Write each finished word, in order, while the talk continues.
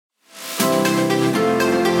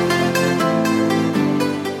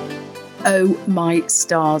Oh my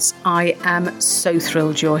stars, I am so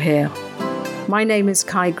thrilled you're here. My name is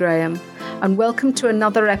Kai Graham, and welcome to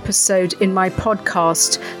another episode in my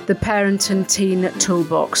podcast, The Parent and Teen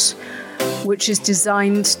Toolbox, which is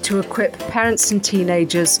designed to equip parents and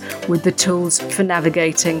teenagers with the tools for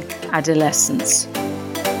navigating adolescence.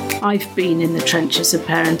 I've been in the trenches of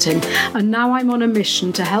parenting, and now I'm on a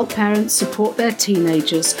mission to help parents support their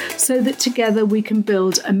teenagers so that together we can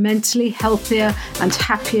build a mentally healthier and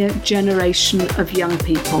happier generation of young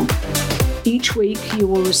people. Each week you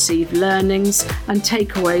will receive learnings and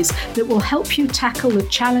takeaways that will help you tackle the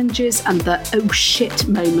challenges and the oh shit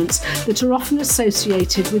moments that are often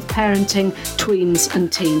associated with parenting tweens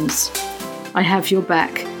and teens. I have your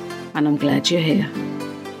back, and I'm glad you're here.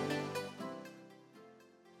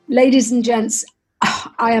 Ladies and gents,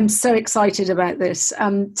 I am so excited about this.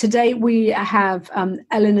 Today we have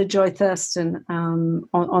Elena Joy Thurston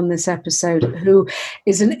on this episode, who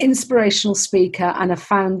is an inspirational speaker and a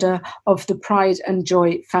founder of the Pride and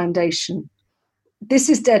Joy Foundation. This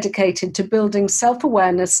is dedicated to building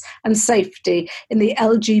self-awareness and safety in the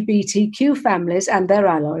LGBTQ families and their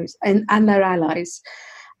allies.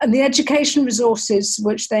 And the education resources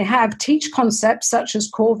which they have teach concepts such as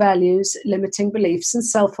core values, limiting beliefs, and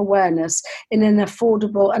self-awareness in an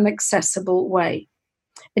affordable and accessible way.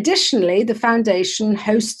 Additionally, the foundation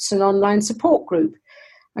hosts an online support group,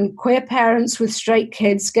 and queer parents with straight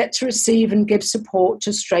kids get to receive and give support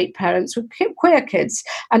to straight parents with queer kids,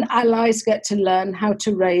 and allies get to learn how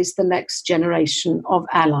to raise the next generation of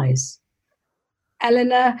allies.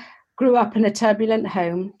 Elena grew up in a turbulent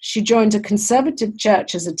home. She joined a conservative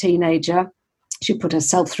church as a teenager. She put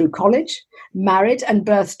herself through college, married, and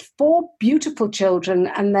birthed 4 beautiful children.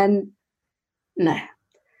 And then, no,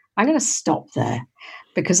 I'm going to stop there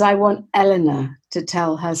because I want Elena to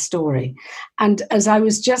tell her story. And as I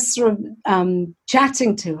was just sort of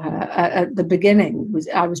chatting to her at the beginning,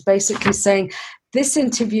 I was basically saying, this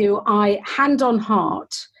interview, hand on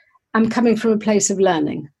heart, I'm coming from a place of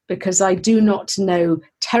learning, because I do not know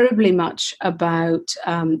terribly much about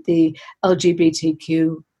the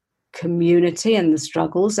LGBTQ community and the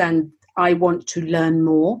struggles, and I want to learn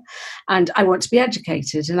more, and I want to be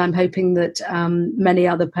educated, and I'm hoping that many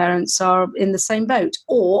other parents are in the same boat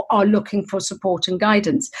or are looking for support and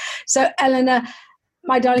guidance. So, Elena,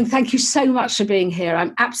 my darling, thank you so much for being here.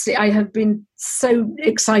 I have been so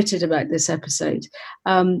excited about this episode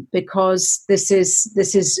because this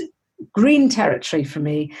is green territory for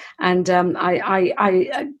me, and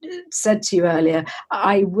I said to you earlier,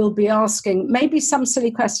 I will be asking maybe some silly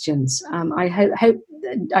questions. I hope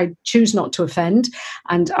I choose not to offend,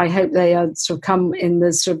 and I hope they are sort of come in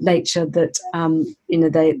the sort of nature that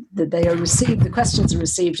they are received. The questions are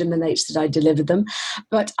received in the nature that I delivered them.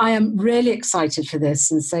 But I am really excited for this,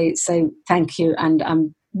 and say thank you, and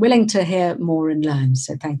I'm willing to hear more and learn.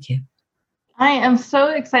 So thank you. I am so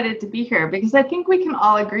excited to be here because I think we can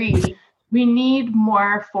all agree we need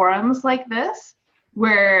more forums like this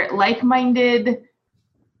where like-minded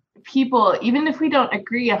people, even if we don't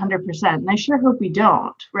agree 100%, and I sure hope we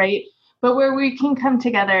don't, right? But where we can come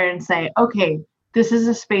together and say, okay, this is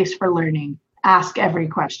a space for learning. Ask every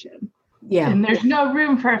question. Yeah. And there's no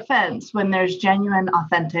room for offense when there's genuine,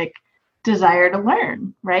 authentic desire to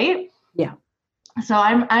learn, right? Yeah. So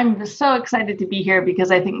I'm so excited to be here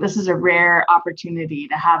because I think this is a rare opportunity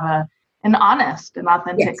to have an honest and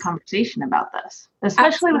authentic conversation about this,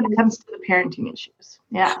 especially when it comes to the parenting issues.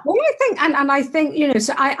 Yeah. Well, I think, and I think,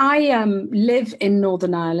 so I live in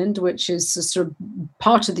Northern Ireland, which is a sort of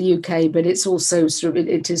part of the UK, but it's also sort of,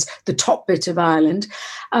 it is the top bit of Ireland.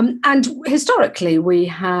 And historically, we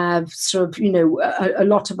have sort of, a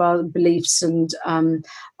lot of our beliefs and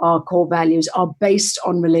our core values are based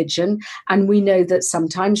on religion. And we know that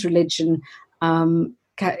sometimes religion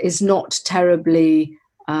is not terribly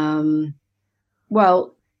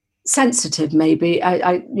sensitive, maybe,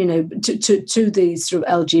 to the sort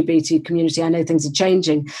of LGBT community. I know things are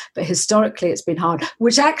changing, but historically it's been hard,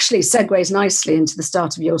 which actually segues nicely into the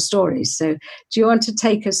start of your story. So do you want to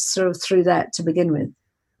take us sort of through that to begin with?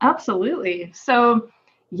 Absolutely. So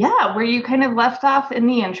yeah, where you kind of left off in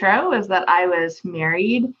the intro is that I was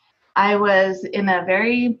married. I was in a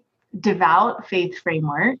very devout faith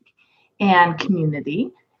framework and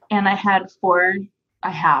community, and I have four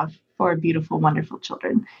beautiful, wonderful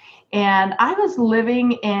children. And I was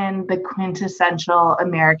living in the quintessential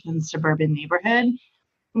American suburban neighborhood,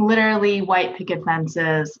 literally white picket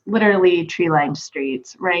fences, literally tree-lined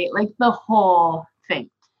streets, right? Like the whole thing.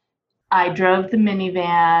 I drove the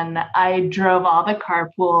minivan. I drove all the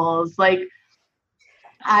carpools. Like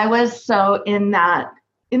I was so in that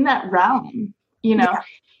realm, you know?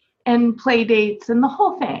 and play dates and the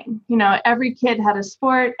whole thing. You know, every kid had a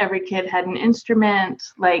sport, every kid had an instrument,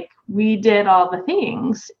 like we did all the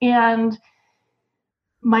things. And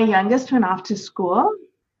my youngest went off to school,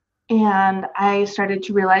 and I started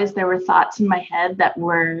to realize there were thoughts in my head that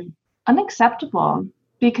were unacceptable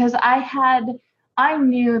because I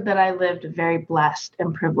knew that I lived a very blessed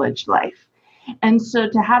and privileged life. And so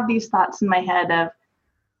to have these thoughts in my head of,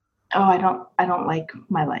 oh, I don't like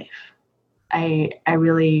my life. I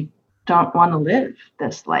really don't want to live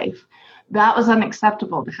this life. That was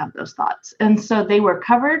unacceptable to have those thoughts. And so they were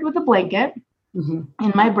covered with a blanket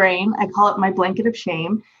in my brain. I call it my blanket of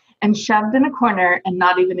shame, and shoved in a corner and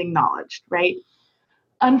not even acknowledged, right?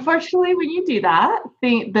 Unfortunately, when you do that,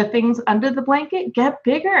 the things under the blanket get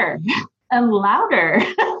bigger and louder.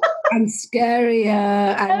 And scarier.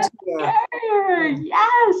 And scarier.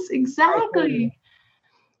 Yes, exactly.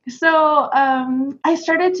 So I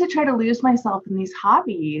started to try to lose myself in these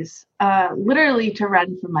hobbies, literally to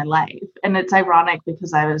run for my life. And it's ironic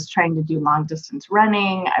because I was trying to do long distance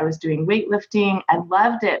running. I was doing weightlifting. I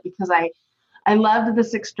loved it because I loved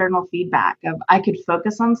this external feedback of I could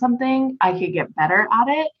focus on something, I could get better at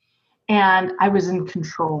it, and I was in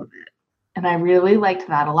control of it. And I really liked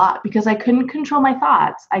that a lot because I couldn't control my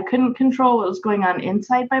thoughts. I couldn't control what was going on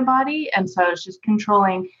inside my body. And so I was just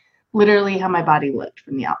controlling literally how my body looked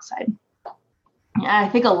from the outside. And I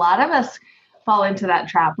think a lot of us fall into that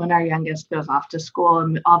trap when our youngest goes off to school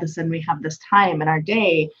and all of a sudden we have this time in our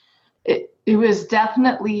day. It was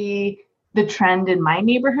definitely the trend in my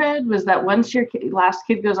neighborhood was that once your last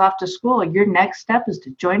kid goes off to school, your next step is to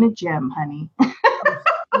join a gym, honey.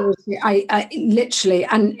 I literally,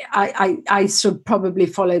 and I sort of probably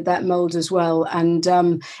followed that mold as well. And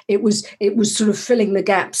it was sort of filling the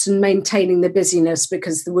gaps and maintaining the busyness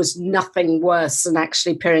because there was nothing worse than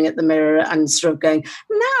actually peering at the mirror and sort of going,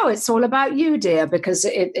 "Now it's all about you, dear," because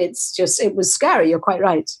it was scary. You're quite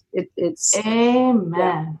right. It's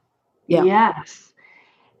Amen. Yeah. Yes.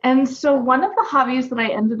 And so one of the hobbies that I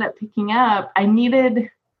ended up picking up, I needed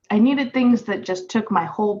things that just took my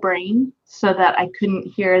whole brain so that I couldn't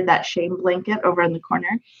hear that shame blanket over in the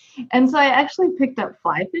corner. And so I actually picked up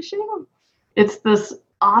fly fishing. It's this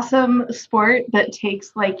awesome sport that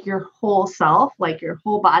takes like your whole self, like your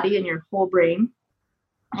whole body and your whole brain.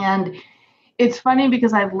 And it's funny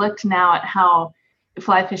because I've looked now at how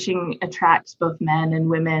fly fishing attracts both men and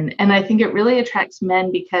women. And I think it really attracts men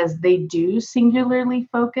because they do singularly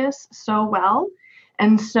focus so well.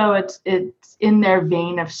 And so it's in their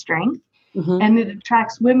vein of strength. And it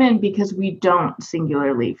attracts women because we don't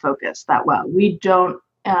singularly focus that well. We don't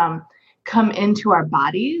come into our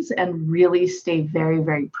bodies and really stay very,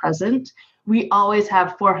 very present. We always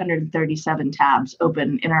have 437 tabs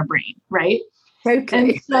open in our brain, right?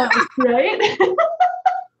 Okay. And so, right?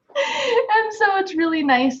 And so it's really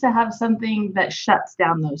nice to have something that shuts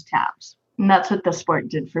down those tabs. And that's what the sport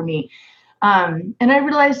did for me. And I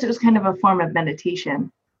realized it was kind of a form of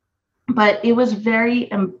meditation, but it was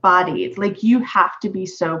very embodied. Like you have to be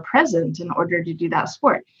so present in order to do that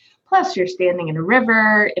sport. Plus you're standing in a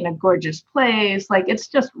river in a gorgeous place. Like it's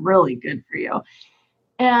just really good for you.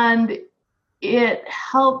 And it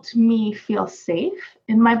helped me feel safe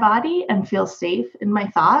in my body and feel safe in my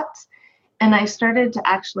thoughts. And I started to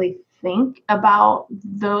actually think about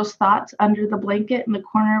those thoughts under the blanket in the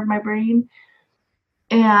corner of my brain.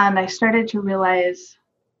 And I started to realize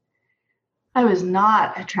I was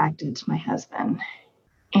not attracted to my husband.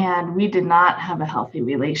 And we did not have a healthy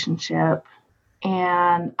relationship.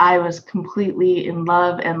 And I was completely in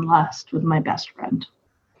love and lust with my best friend.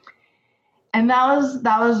 And that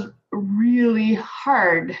was really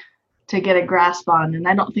hard to get a grasp on. And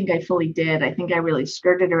I don't think I fully did. I think I really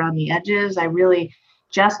skirted around the edges. I really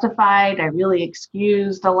justified. I really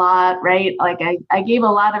excused a lot, right? Like I gave a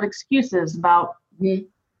lot of excuses about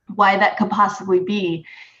why that could possibly be,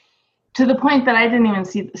 to the point that I didn't even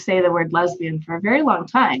say the word lesbian for a very long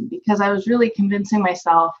time because I was really convincing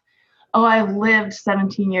myself, oh, I've lived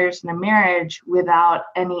 17 years in a marriage without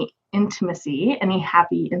any intimacy, any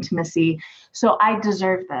happy intimacy. So I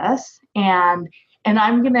deserve this. And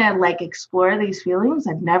I'm going to like explore these feelings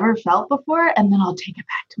I've never felt before. And then I'll take it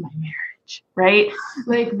back to my marriage, right?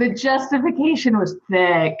 Like the justification was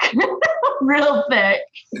thick, real thick.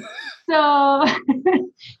 So,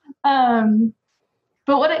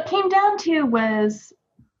 but what it came down to was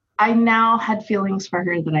I now had feelings for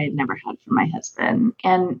her that I had never had for my husband.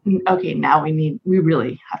 And okay, now we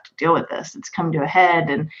really have to deal with this. It's come to a head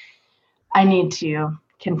and I need to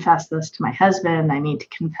confess this to my husband. I need to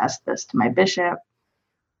confess this to my bishop.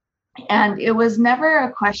 And it was never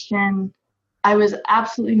a question. I was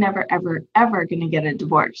absolutely never, ever, ever going to get a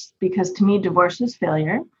divorce because to me, divorce is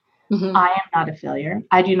failure. Mm-hmm. I am not a failure.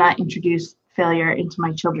 I do not introduce failure into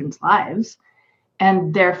my children's lives.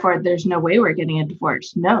 And therefore, there's no way we're getting a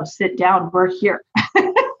divorce. No, sit down. We're here.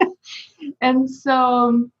 And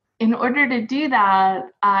so in order to do that,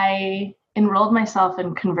 I enrolled myself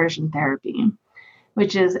in conversion therapy,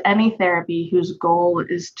 which is any therapy whose goal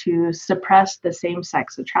is to suppress the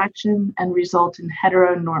same-sex attraction and result in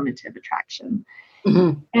heteronormative attraction.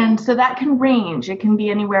 Mm-hmm. And so that can range. It can be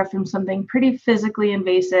anywhere from something pretty physically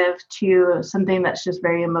invasive to something that's just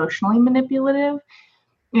very emotionally manipulative.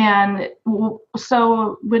 And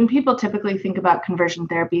so when people typically think about conversion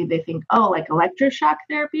therapy, they think, oh, like electroshock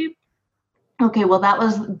therapy. Okay, well, that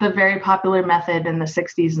was the very popular method in the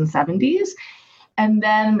 60s and 70s. And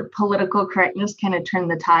then political correctness kind of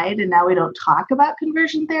turned the tide, and now we don't talk about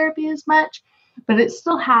conversion therapy as much, but it's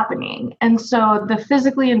still happening. And so the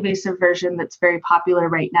physically invasive version that's very popular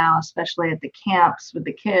right now, especially at the camps with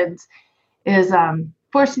the kids, is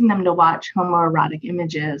forcing them to watch homoerotic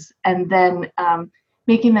images and then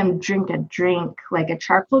making them drink a drink, like a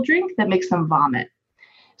charcoal drink that makes them vomit.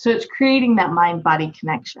 So it's creating that mind-body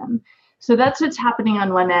connection. So that's what's happening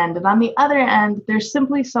on one end. And on the other end, there's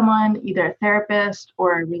simply someone, either a therapist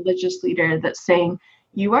or a religious leader, that's saying,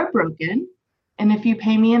 you are broken, and if you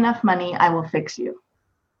pay me enough money, I will fix you.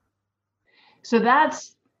 So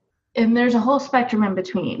and there's a whole spectrum in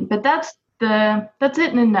between, but that's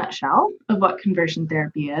it in a nutshell of what conversion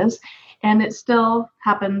therapy is. And it still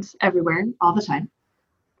happens everywhere all the time.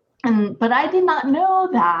 But I did not know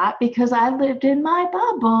that because I lived in my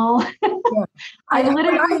bubble. Yeah.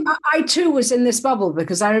 I too was in this bubble,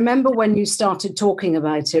 because I remember when you started talking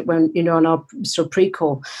about it, when, on our sort of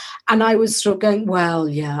pre-call, and I was sort of going, well,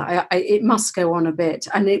 yeah, it must go on a bit.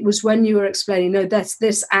 And it was when you were explaining, no,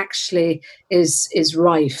 this actually is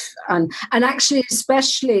rife. And actually,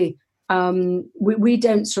 especially, we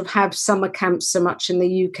don't sort of have summer camps so much in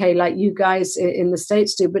the UK like you guys in the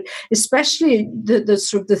States do, but especially the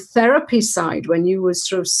sort of the therapy side, when you were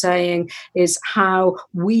sort of saying is how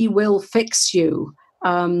we will fix you.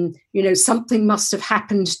 Something must have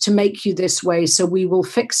happened to make you this way, so we will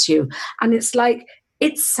fix you. And it's like,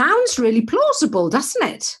 it sounds really plausible, doesn't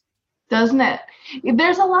it? Doesn't it?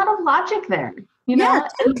 There's a lot of logic there. Yeah,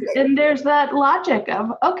 totally. And there's that logic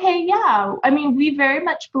of, okay, yeah. I mean, we very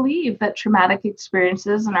much believe that traumatic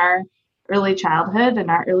experiences in our early childhood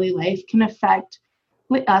and our early life can affect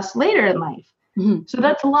us later in life. Mm-hmm. So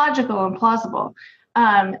that's logical and plausible.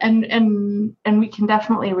 And we can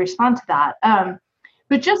definitely respond to that.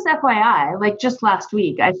 But just FYI, like just last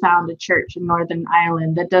week, I found a church in Northern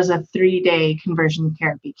Ireland that does a 3-day conversion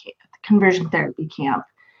therapy camp.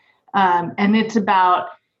 And it's about,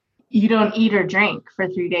 you don't eat or drink for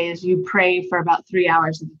 3 days. You pray for about 3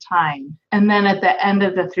 hours at a time. And then at the end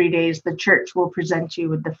of the 3 days, the church will present you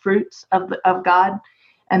with the fruits of God.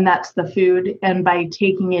 And that's the food. And by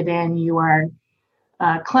taking it in, you are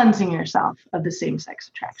cleansing yourself of the same-sex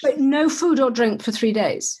attraction. But no food or drink for 3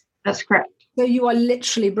 days? That's correct. So you are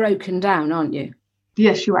literally broken down, aren't you?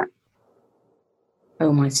 Yes, you are.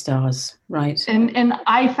 Oh, my stars. Right. And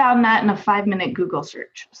I found that in a 5-minute Google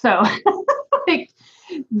search. So like,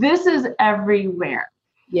 this is everywhere.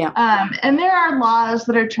 Yeah. And there are laws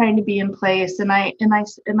that are trying to be in place. And I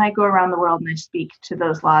go around the world and I speak to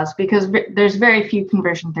those laws, because there's very few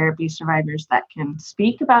conversion therapy survivors that can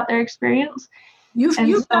speak about their experience. You've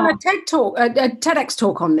done a TED talk, a TEDx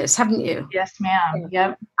talk on this, haven't you? Yes, ma'am.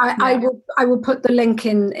 Yep. I will put the link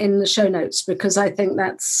in the show notes, because I think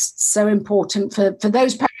that's so important for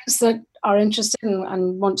those parents that are interested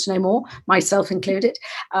and want to know more, myself included.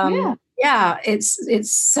 Yeah,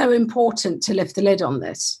 it's so important to lift the lid on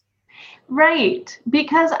this. Right,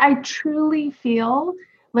 because I truly feel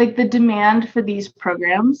like the demand for these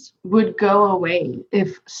programs would go away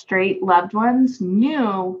if straight loved ones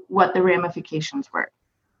knew what the ramifications were.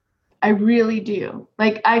 I really do.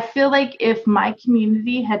 Like, I feel like if my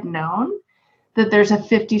community had known that there's a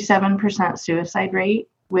 57% suicide rate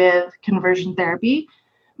with conversion therapy,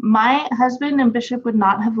 my husband and Bishop would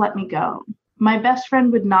not have let me go. My best friend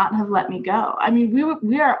would not have let me go. I mean,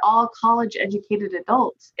 we are all college educated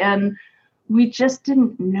adults, and we just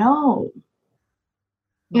didn't know.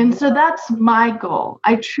 And so that's my goal.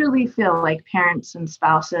 I truly feel like parents and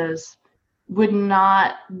spouses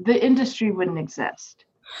the industry wouldn't exist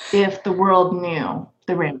if the world knew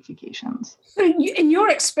the ramifications. So in your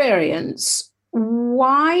experience,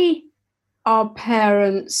 why are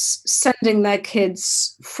parents sending their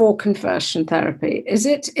kids for conversion therapy? Is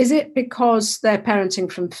it because they're parenting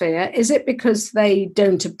from fear? Is it because they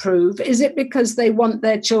don't approve? Is it because they want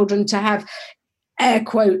their children to have, air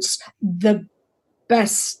quotes, the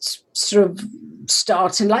best sort of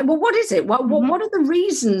start and like, well, what is it? What are the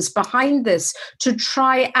reasons behind this to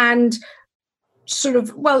try and sort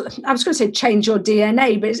of, well, I was going to say change your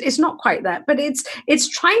DNA, but it's not quite that, but it's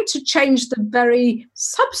trying to change the very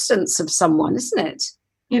substance of someone, isn't it?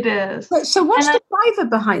 It is. So what's the driver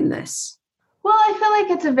behind this? Well, I feel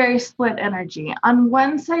like it's a very split energy. On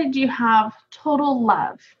one side, you have total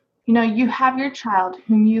love. You know, you have your child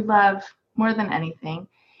whom you love more than anything,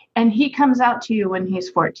 and he comes out to you when he's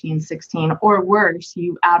 14, 16, or worse,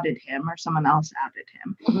 you outed him or someone else outed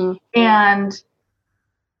him. Mm-hmm. And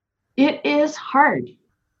it is hard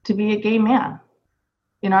to be a gay man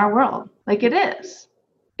in our world. Like, it is.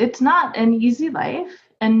 It's not an easy life,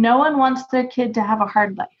 and no one wants their kid to have a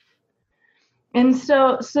hard life. And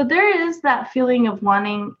so there is that feeling of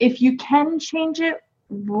wanting, if you can change it,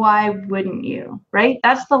 why wouldn't you, right?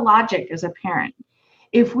 That's the logic as a parent.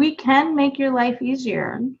 If we can make your life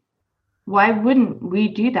easier, why wouldn't we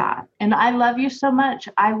do that? And I love you so much,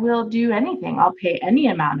 I will do anything. I'll pay any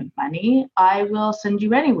amount of money. I will send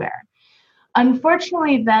you anywhere.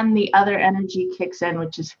 Unfortunately, then the other energy kicks in,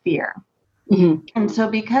 which is fear. Mm-hmm. And so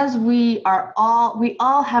because we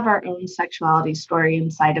all have our own sexuality story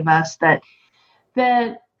inside of us that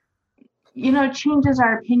you know, changes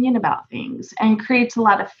our opinion about things and creates a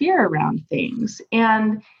lot of fear around things.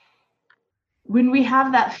 And when we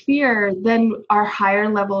have that fear, then our higher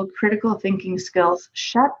level critical thinking skills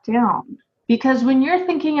shut down. Because when you're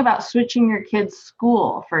thinking about switching your kid's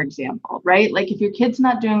school, for example, right? Like if your kid's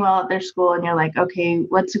not doing well at their school and you're like, okay,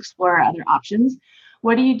 let's explore other options.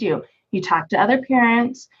 What do? You talk to other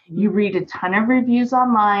parents, you read a ton of reviews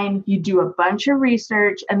online, you do a bunch of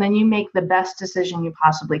research, and then you make the best decision you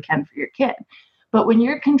possibly can for your kid. But when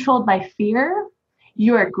you're controlled by fear,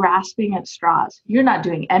 you are grasping at straws. You're not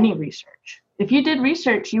doing any research. If you did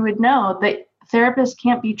research, you would know that therapists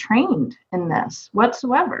can't be trained in this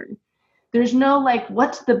whatsoever. There's no like,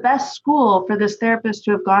 what's the best school for this therapist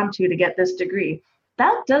to have gone to get this degree?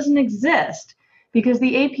 That doesn't exist. Because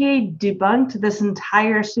the APA debunked this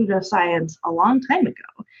entire pseudoscience a long time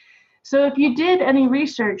ago. So if you did any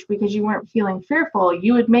research because you weren't feeling fearful,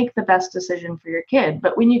 you would make the best decision for your kid.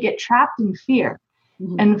 But when you get trapped in fear,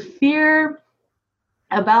 mm-hmm. and fear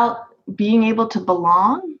about being able to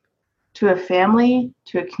belong to a family,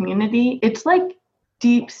 to a community, it's like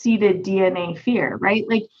deep-seated DNA fear, right?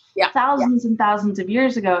 Like thousands and thousands of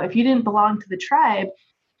years ago, if you didn't belong to the tribe,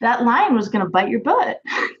 that lion was going to bite your butt.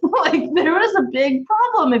 Like there was a big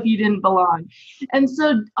problem if you didn't belong. And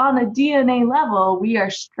so on a DNA level, we are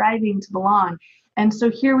striving to belong. And so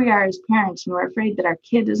here we are as parents, and we're afraid that our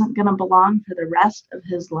kid isn't going to belong for the rest of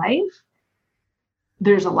his life.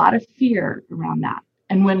 There's a lot of fear around that.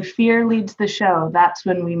 And when fear leads the show, that's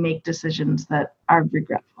when we make decisions that are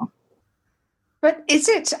regretful. But is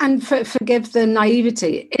it, and forgive the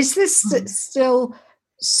naivety, is this still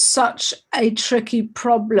such a tricky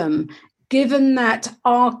problem, given that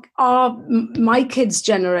my kids'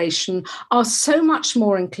 generation are so much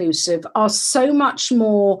more inclusive, are so much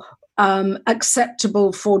more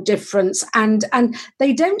acceptable for difference, and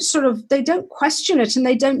they don't question it, and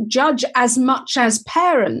they don't judge as much as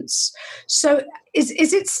parents. So is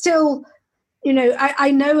it still, you know,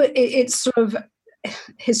 I know it's sort of,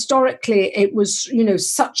 historically it was, you know,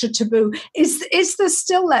 such a taboo. Is there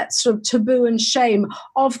still that sort of taboo and shame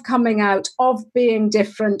of coming out, of being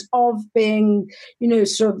different, of being, you know,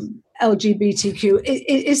 sort of LGBTQ?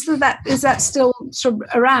 Is that still sort of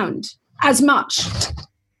around as much?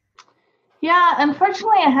 Yeah,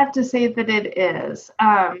 unfortunately, I have to say that it is.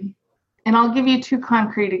 And I'll give you two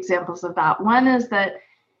concrete examples of that. One is that,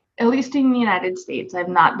 at least in the United States, I've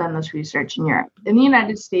not done this research in Europe. In the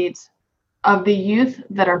United States, of the youth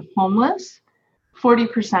that are homeless,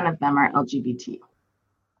 40% of them are LGBT.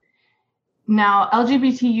 Now,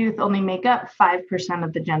 LGBT youth only make up 5%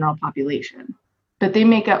 of the general population, but they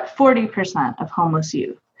make up 40% of homeless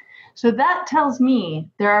youth. So that tells me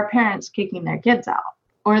there are parents kicking their kids out,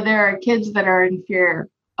 or there are kids that are in fear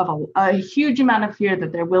of a huge amount of fear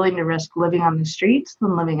that they're willing to risk living on the streets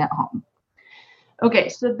than living at home. Okay,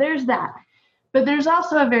 so there's that. But there's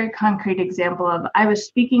also a very concrete example of, I was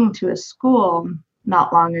speaking to a school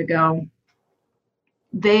not long ago.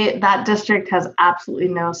 That district has absolutely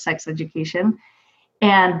no sex education,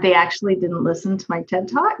 and they actually didn't listen to my TED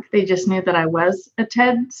Talk. They just knew that I was a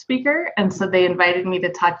TED speaker, and so they invited me to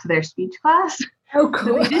talk to their speech class. Oh,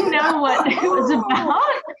 cool. But they didn't know what it was about.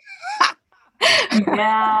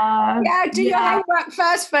 Do your homework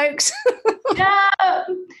first, folks. Yeah.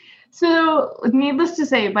 So needless to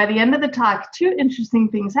say, by the end of the talk, two interesting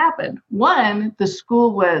things happened. One, the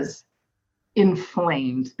school was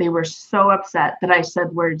inflamed. They were so upset that I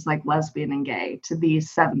said words like lesbian and gay to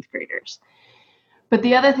these 7th graders. But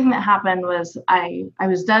the other thing that happened was I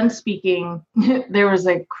was done speaking. There was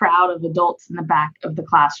a crowd of adults in the back of the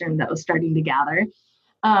classroom that was starting to gather.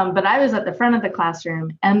 But I was at the front of the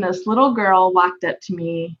classroom, and this little girl walked up to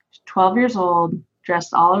me, 12 years old,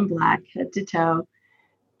 dressed all in black, head to toe,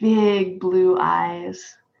 big blue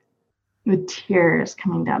eyes with tears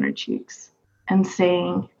coming down her cheeks, and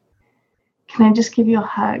saying, "Can I just give you a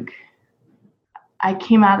hug? I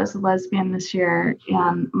came out as a lesbian this year,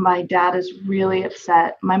 and my dad is really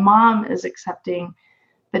upset. My mom is accepting,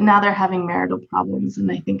 but now they're having marital problems,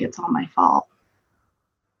 and I think it's all my fault."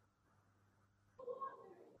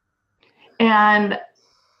 And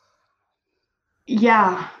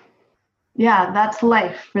yeah, that's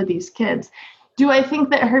life for these kids. Do I think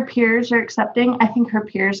that her peers are accepting? I think her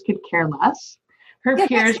peers could care less. Her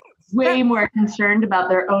peers are way more concerned about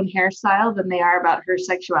their own hairstyle than they are about her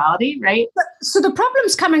sexuality, right? So the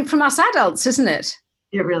problem's coming from us adults, isn't it?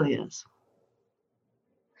 It really is.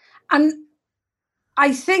 And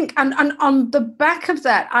I think, and on the back of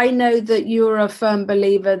that, I know that you're a firm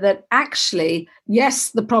believer that actually,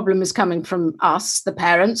 yes, the problem is coming from us, the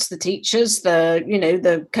parents, the teachers,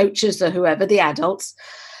 the coaches, the whoever, the adults.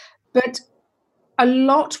 But a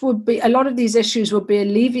lot of these issues would be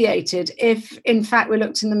alleviated if, in fact, we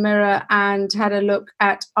looked in the mirror and had a look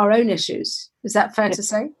at our own issues. Is that fair to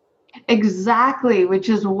say? Exactly, which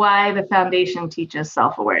is why the foundation teaches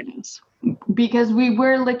self-awareness. Because we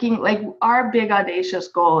were looking, like, our big audacious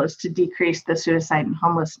goal is to decrease the suicide and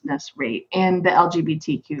homelessness rate in the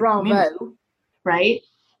LGBTQ community, right?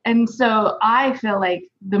 And so I feel like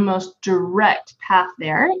the most direct path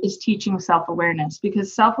there is teaching self-awareness,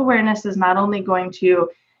 because self-awareness is not only going to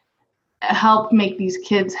help make these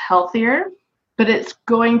kids healthier, but it's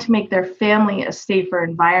going to make their family a safer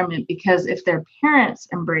environment, because if their parents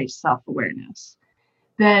embrace self-awareness,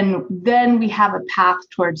 then we have a path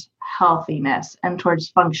towards healthiness and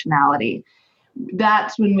towards functionality.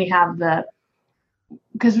 That's when we have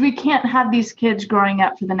because we can't have these kids growing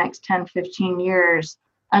up for the next 10, 15 years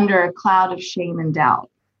under a cloud of shame and doubt.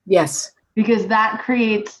 Yes. Because that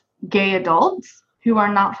creates gay adults who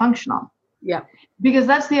are not functional. Yeah. Because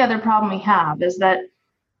that's the other problem we have, is that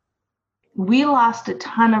we lost a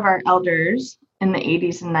ton of our elders in the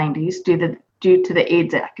 80s and 90s due to the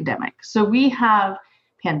AIDS epidemic. So we have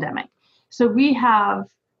pandemic. So we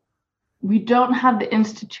don't have the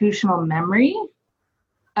institutional memory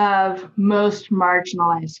of most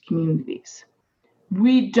marginalized communities.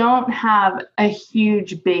 We don't have a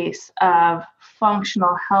huge base of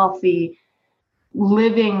functional, healthy,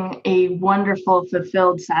 living a wonderful,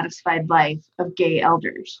 fulfilled, satisfied life of gay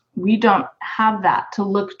elders. We don't have that to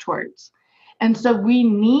look towards. And so we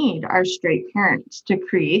need our straight parents to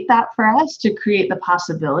create that for us, to create the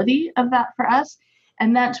possibility of that for us.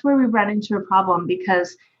 And that's where we run into a problem,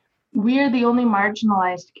 because we are the only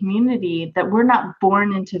marginalized community that we're not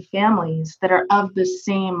born into families that are of the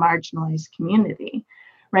same marginalized community,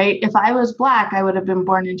 right? If I was Black, I would have been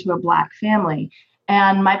born into a Black family,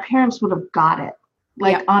 and my parents would have got it.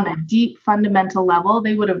 Like, on a deep fundamental level,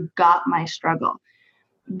 they would have got my struggle.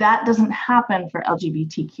 That doesn't happen for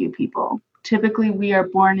LGBTQ people. Typically, we are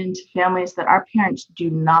born into families that our parents do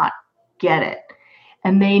not get it,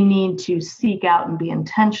 and they need to seek out and be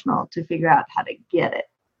intentional to figure out how to get it.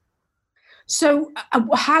 So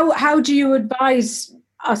how do you advise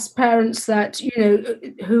us parents that,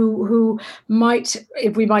 who might,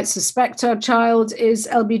 if we might suspect our child is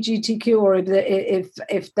LGBTQ, or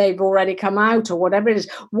if they've already come out, or whatever it is,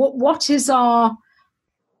 what is our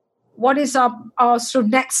sort of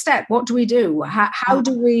next step? What do we do? How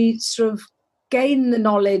do we sort of gain the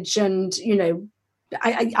knowledge? And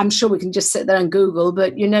I'm sure we can just sit there and Google,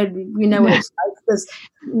 but what it's like. There's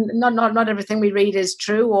not everything we read is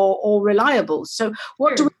true or reliable. So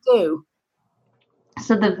what do we do?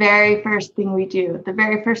 So the very first thing we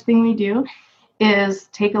do is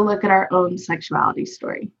take a look at our own sexuality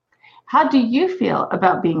story. How do you feel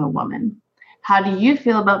about being a woman? How do you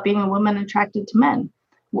feel about being a woman attracted to men?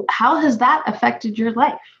 How has that affected your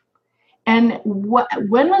life? And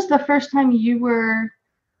when was the first time you were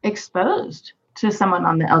exposed to someone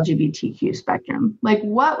on the LGBTQ spectrum? Like,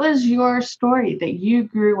 what was your story that you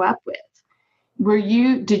grew up with?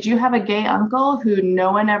 Did you have a gay uncle who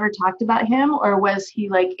no one ever talked about him, or was he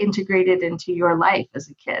like integrated into your life as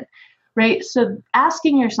a kid? Right? So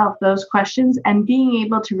asking yourself those questions and being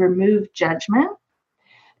able to remove judgment.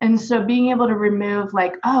 And so being able to remove,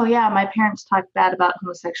 like, oh yeah, my parents talked bad about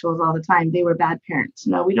homosexuals all the time, they were bad parents.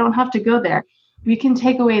 No, we don't have to go there. We can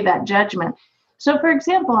take away that judgment. So for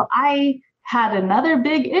example, I had another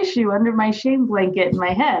big issue under my shame blanket in my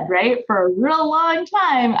head, right? For a real long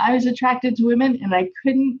time, I was attracted to women, and I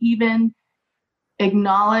couldn't even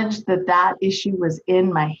acknowledge that that issue was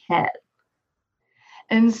in my head.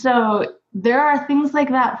 And so there are things like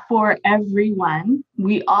that for everyone.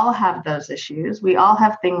 We all have those issues. We all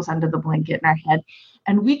have things under the blanket in our head,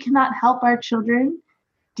 and we cannot help our children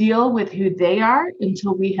deal with who they are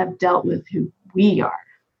until we have dealt with who we are.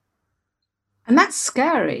 And that's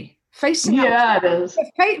scary. Facing up to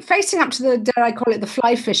the, dare I call it, the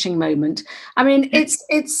fly fishing moment. I mean, it's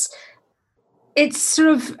sort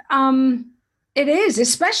of, it is,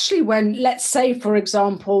 especially when, let's say, for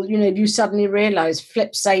example, you suddenly realize,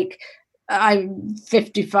 flip's sake, I'm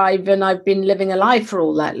 55 and I've been living a lie for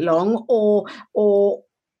all that long, or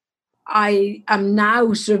I am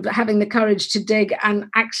now sort of having the courage to dig, and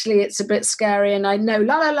actually it's a bit scary, and I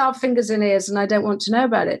know, fingers in ears, and I don't want to know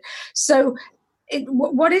about it. So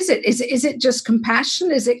what is it? Is it just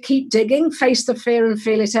compassion? Is it keep digging, face the fear and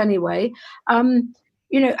feel it anyway?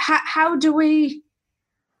 How do we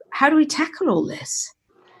tackle all this?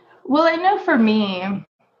 Well, I know for me,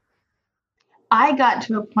 I got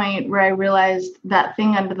to a point where I realized that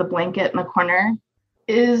thing under the blanket in the corner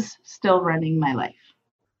is still running my life.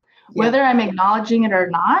 Yeah. Whether I'm acknowledging it or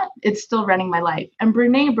not, it's still running my life. And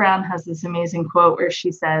Brene Brown has this amazing quote where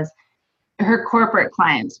she says, her corporate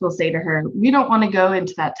clients will say to her, we don't want to go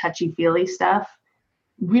into that touchy-feely stuff.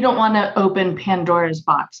 We don't want to open Pandora's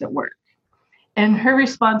box at work. And her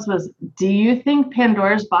response was, do you think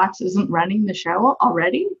Pandora's box isn't running the show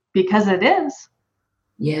already? Because it is.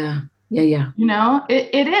 Yeah.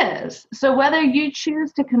 It is. So whether you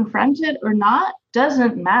choose to confront it or not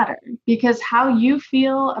doesn't matter, because how you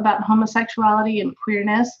feel about homosexuality and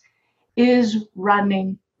queerness is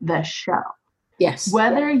running the show. Yes.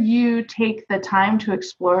 Whether you take the time to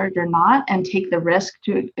explore it or not, and take the risk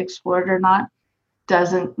to explore it or not,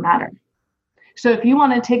 doesn't matter. So if you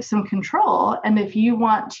want to take some control, and if you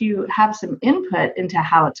want to have some input into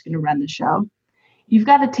how it's going to run the show, you've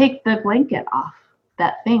got to take the blanket off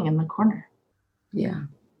that thing in the corner. Yeah.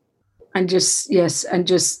 And just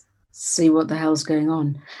see what the hell's going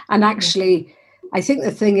on. And actually, I think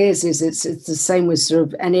the thing is it's the same with sort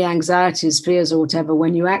of any anxieties, fears, or whatever.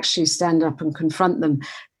 When you actually stand up and confront them,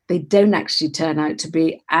 they don't actually turn out to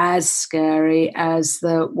be as scary as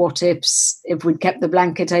the what ifs if we'd kept the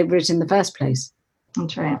blanket over it in the first place.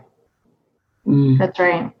 That's right. That's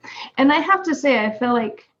right. And I have to say, I feel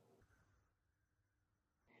like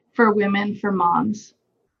for women, for moms,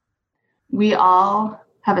 we all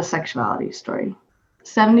have a sexuality story.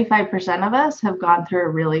 75% of us have gone through a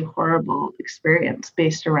really horrible experience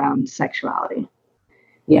based around sexuality.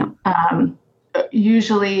 Yeah.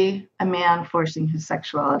 Usually a man forcing his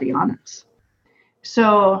sexuality on us.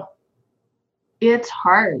 So it's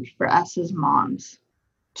hard for us as moms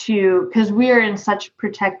because we are in such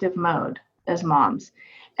protective mode as moms,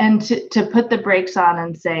 and to put the brakes on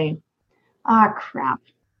and say, crap,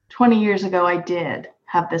 20 years ago I did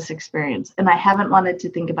have this experience, and I haven't wanted to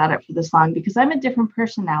think about it for this long because I'm a different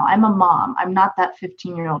person now. I'm a mom. I'm not that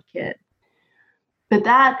 15-year-old kid. But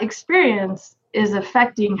that experience is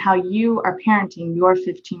affecting how you are parenting your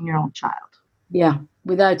 15-year-old child. Yeah,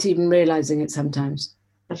 without even realizing it sometimes.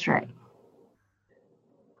 That's right.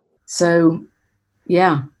 So,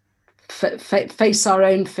 yeah, face our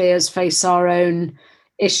own fears, face our own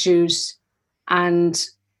issues, and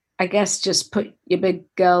I guess just put your big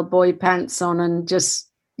girl boy pants on and just,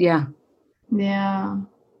 yeah.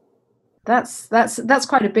 That's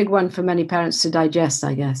quite a big one for many parents to digest,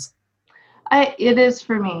 I guess. It is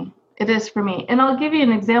for me. And I'll give you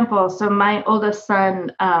an example. So my oldest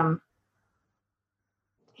son,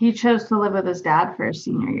 he chose to live with his dad for his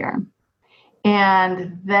senior year.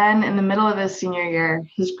 And then in the middle of his senior year,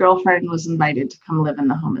 his girlfriend was invited to come live in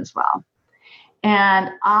the home as well.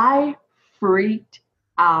 And I freaked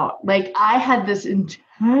out. Like, I had this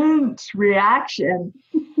intense reaction,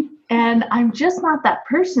 and I'm just not that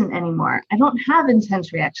person anymore. I don't have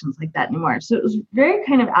intense reactions like that anymore. So it was very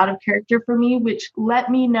kind of out of character for me, which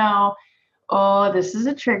let me know, this is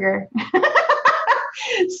a trigger.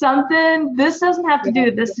 This doesn't have to do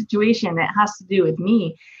with this situation. It has to do with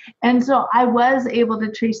me. And so I was able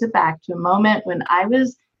to trace it back to a moment when I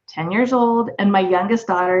was 10 years old, and my youngest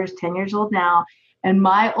daughter is 10 years old now. And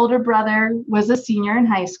my older brother was a senior in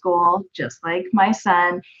high school, just like my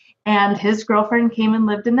son. And his girlfriend came and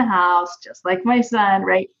lived in the house, just like my son,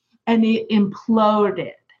 right? And it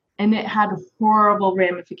imploded. And it had horrible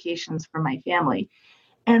ramifications for my family.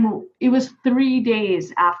 And it was 3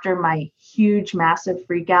 days after my huge, massive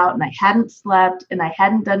freak out, and I hadn't slept and I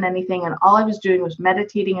hadn't done anything. And all I was doing was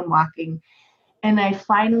meditating and walking. And I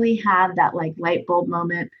finally had that like light bulb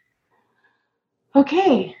moment.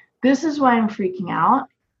 Okay, this is why I'm freaking out.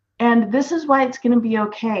 And this is why it's going to be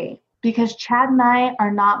okay. because Chad and I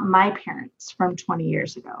are not my parents from 20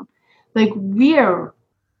 years ago. Like we're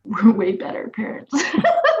way better parents.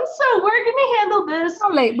 So we're going to handle this.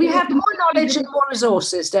 We have more knowledge and more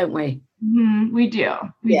resources, don't we? Mm-hmm. We do.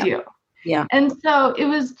 We do. Yeah. And so it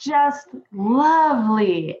was just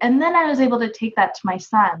lovely. And then I was able to take that to my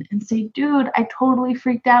son and say, dude, I totally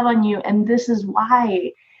freaked out on you. And this is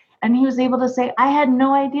why. And he was able to say, I had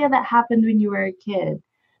no idea that happened when you were a kid.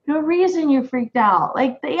 No reason you freaked out.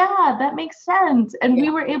 Like, yeah, that makes sense. And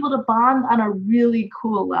we were able to bond on a really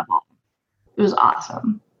cool level. It was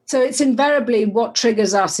awesome. So it's invariably what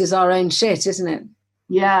triggers us is our own shit, isn't it?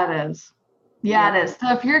 Yeah, it is. Yeah, it is.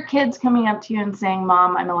 So if your kid's coming up to you and saying,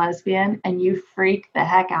 Mom, I'm a lesbian, and you freak the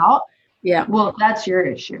heck out, well, that's your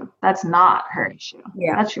issue. That's not her issue.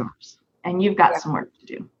 Yeah. That's yours. And you've got some work to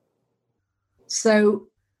do. So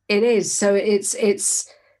it is. So it's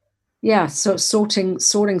sort of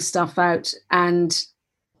sorting stuff out. And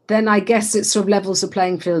then I guess it sort of levels the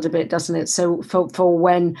playing field a bit, doesn't it? So for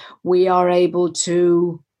when we are able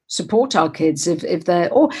to support our kids if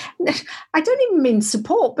they're, or I don't even mean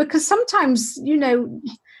support, because sometimes,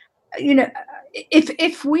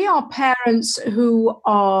 if we are parents who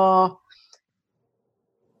are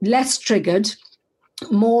less triggered,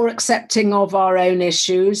 more accepting of our own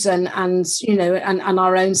issues and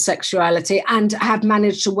our own sexuality, and have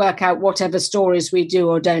managed to work out whatever stories we do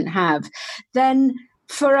or don't have, then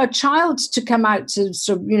for a child to come out to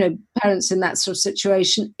sort of, parents in that sort of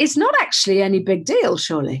situation is not actually any big deal,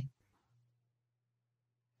 surely.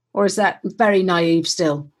 Or is that very naive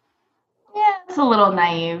still? Yeah, it's a little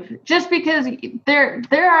naive, just because there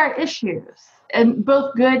are issues, and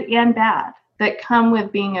both good and bad, that come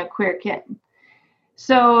with being a queer kid.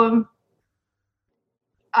 So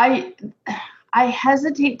I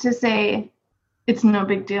hesitate to say it's no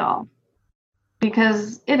big deal,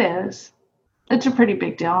 because it is. It's a pretty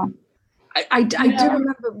big deal. I do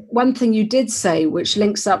remember one thing you did say, which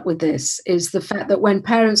links up with this, is the fact that when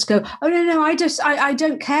parents go, oh, no, I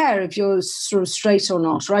don't care if you're sort of straight or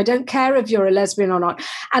not, or I don't care if you're a lesbian or not.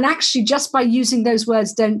 And actually, just by using those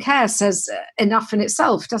words, don't care, says enough in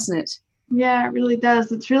itself, doesn't it? Yeah, it really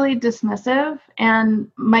does. It's really dismissive. And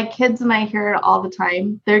my kids and I hear it all the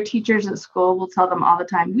time. Their teachers at school will tell them all the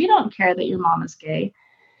time, we don't care that your mom is gay.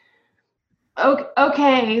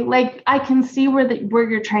 Okay, like I can see where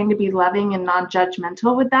you're trying to be loving and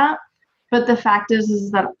non-judgmental with that. But the fact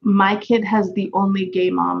is that my kid has the only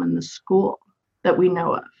gay mom in the school that we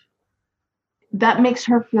know of. That makes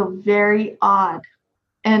her feel very odd.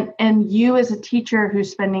 And you, as a teacher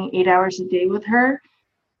who's spending 8 hours a day with her,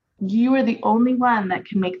 you are the only one that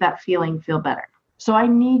can make that feeling feel better. So I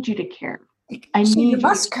need you to care. You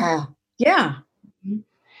must care. Yeah.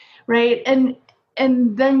 Right.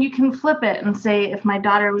 And then you can flip it and say, if my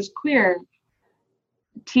daughter was queer,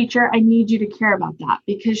 teacher, I need you to care about that,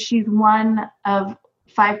 because she's one of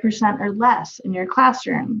 5% or less in your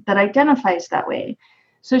classroom that identifies that way.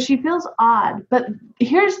 So she feels odd. But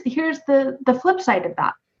here's the flip side of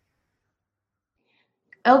that.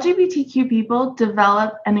 LGBTQ people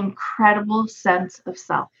develop an incredible sense of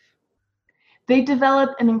self. They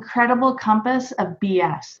develop an incredible compass of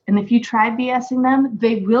BS. And if you try BSing them,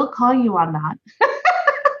 they will call you on that.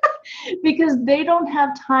 Because they don't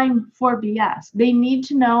have time for BS. They need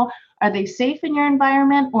to know, are they safe in your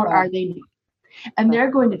environment or are they not? And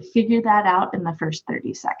they're going to figure that out in the first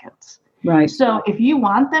 30 seconds. Right. So if you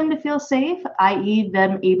want them to feel safe, i.e.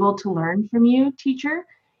 them able to learn from you, teacher,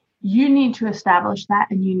 you need to establish that,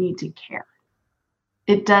 and you need to care.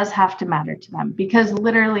 It does have to matter to them, because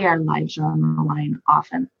literally our lives are on the line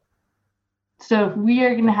often. So if we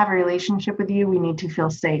are going to have a relationship with you, we need to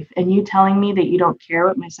feel safe. And you telling me that you don't care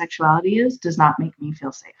what my sexuality is does not make me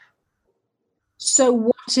feel safe. So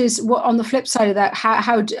what on the flip side of that,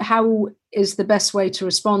 how is the best way to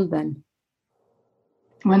respond then?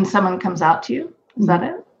 When someone comes out to you, is that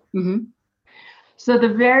it? Mm-hmm. So the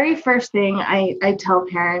very first thing I tell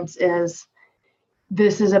parents is,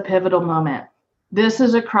 this is a pivotal moment. This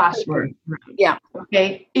is a crossroad. Yeah.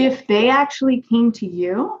 Okay. If they actually came to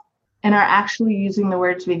you and are actually using the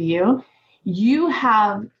words with you, you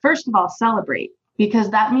have, first of all, celebrate,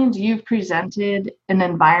 because that means you've presented an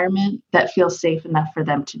environment that feels safe enough for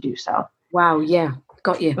them to do so. Wow. Yeah.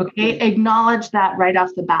 Got you. Okay. Acknowledge that right off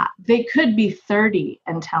the bat. They could be 30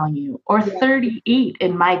 and telling you, or 38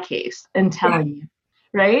 in my case, and telling you,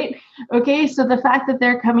 right? Okay. So the fact that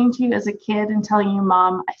they're coming to you as a kid and telling you,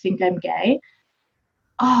 Mom, I think I'm gay.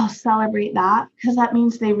 Oh, celebrate that, because that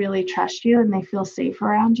means they really trust you and they feel safe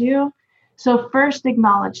around you. So first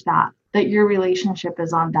acknowledge that your relationship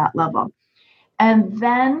is on that level. And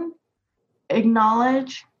then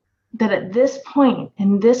acknowledge that at this point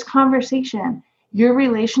in this conversation, your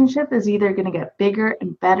relationship is either going to get bigger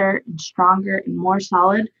and better and stronger and more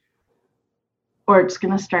solid, or it's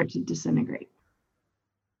going to start to disintegrate.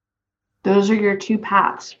 Those are your two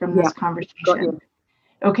paths from this conversation.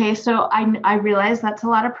 Okay, so I realize that's a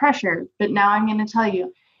lot of pressure, but now I'm going to tell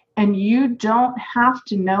you, and you don't have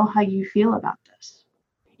to know how you feel about this.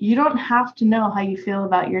 You don't have to know how you feel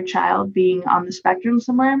about your child being on the spectrum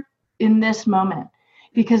somewhere in this moment,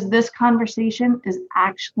 because this conversation is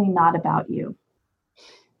actually not about you.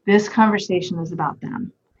 This conversation is about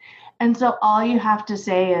them. And so all you have to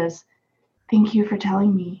say is, thank you for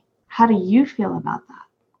telling me. How do you feel about that?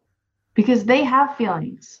 Because they have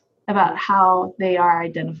feelings about how they are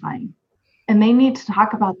identifying, and they need to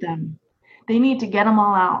talk about them. They need to get them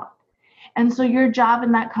all out. And so your job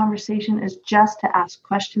in that conversation is just to ask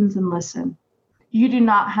questions and listen. You do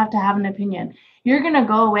not have to have an opinion. You're going to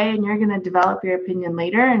go away and you're going to develop your opinion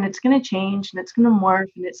later, and it's going to change and it's going to morph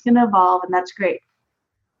and it's going to evolve, and that's great.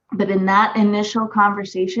 But in that initial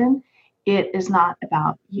conversation, it is not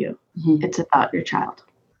about you. Mm-hmm. It's about your child.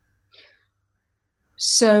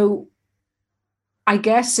 So I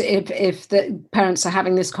guess if the parents are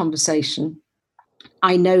having this conversation,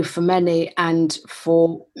 I know for many and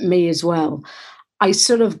for me as well, I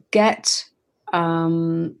sort of get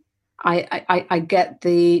I get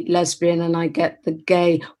the lesbian and I get the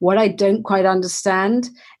gay. What I don't quite understand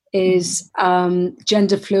is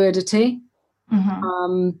gender fluidity.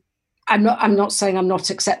 Mm-hmm. I'm not saying I'm not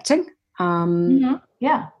accepting.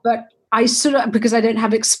 Yeah. But I sort of, because I don't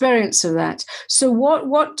have experience of that. So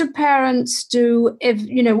what do parents do if,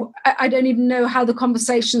 I don't even know how the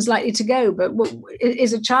conversation's likely to go, but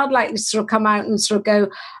is a child likely to sort of come out and sort of go,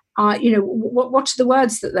 what are the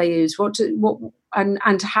words that they use?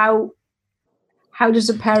 And how does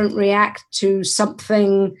a parent react to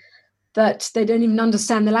something that they don't even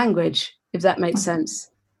understand the language, if that makes sense?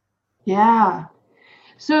 Yeah.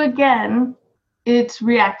 So again, it's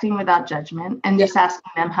reacting without judgment and just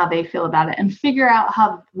asking them how they feel about it and figure out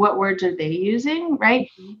what words are they using, right?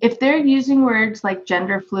 Mm-hmm. If they're using words like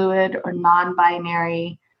gender fluid or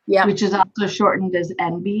non-binary, which is also shortened as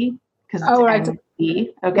NB, because it's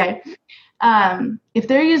NB, okay? Yeah. If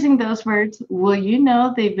they're using those words,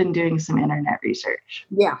 they've been doing some internet research.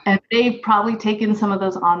 Yeah. And they've probably taken some of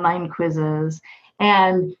those online quizzes.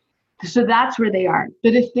 And so that's where they are.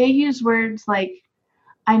 But if they use words like,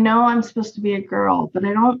 I know I'm supposed to be a girl, but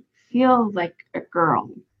I don't feel like a girl.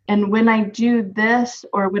 And when I do this,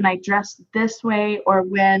 or when I dress this way, or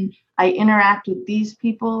when I interact with these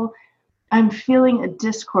people, I'm feeling a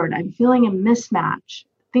discord. I'm feeling a mismatch.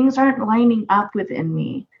 Things aren't lining up within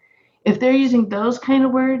me. If they're using those kind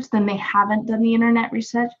of words, then they haven't done the internet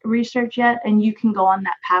research yet, and you can go on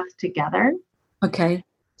that path together. Okay.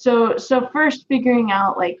 So first figuring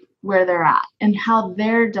out like where they're at and how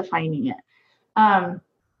they're defining it.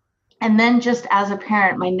 And then just as a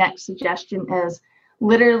parent, my next suggestion is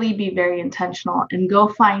literally be very intentional and go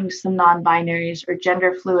find some non-binaries or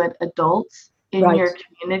gender fluid adults in your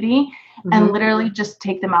community, and literally just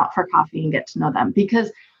take them out for coffee and get to know them.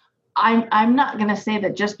 Because I'm not going to say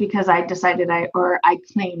that just because I decided I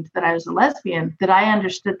claimed that I was a lesbian, that I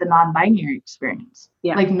understood the non-binary experience.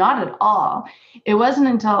 Yeah. Like, not at all. It wasn't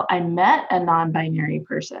until I met a non-binary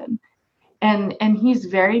person, and he's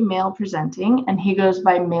very male presenting, and he goes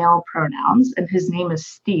by male pronouns, and his name is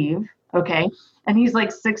Steve. Okay. And he's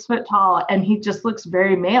like 6 foot tall, and he just looks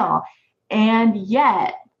very male. And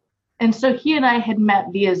so he and I had met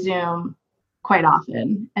via Zoom quite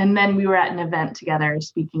often. And then we were at an event together, a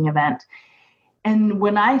speaking event. And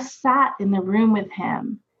when I sat in the room with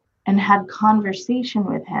him and had conversation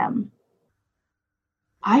with him,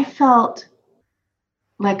 I felt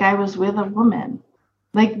like I was with a woman.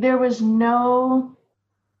 Like, there was no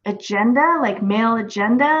agenda, like male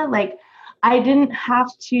agenda. Like, I didn't have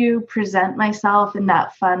to present myself in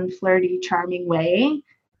that fun, flirty, charming way.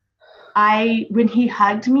 When he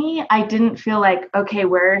hugged me, I didn't feel like, okay,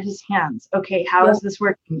 where are his hands? Okay, how is this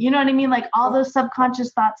working? You know what I mean? Like, all those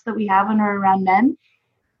subconscious thoughts that we have when we're around men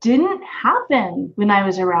didn't happen when I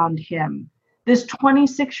was around him. This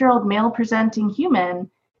 26-year-old male presenting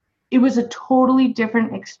human, it was a totally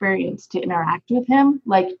different experience to interact with him,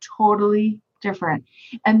 like totally different.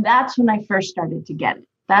 And that's when I first started to get it.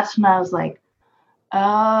 That's when I was like,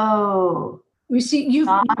 oh, you see, you've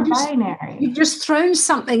just thrown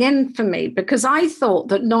something in for me, because I thought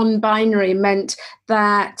that non-binary meant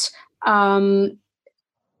that they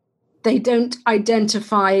don't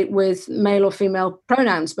identify with male or female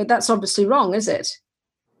pronouns, but that's obviously wrong, is it?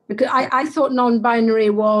 Because I thought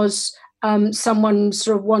non-binary was someone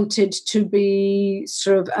sort of wanted to be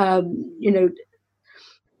sort of,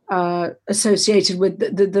 associated with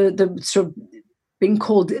the sort of being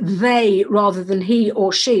called they rather than he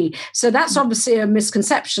or she. So that's obviously a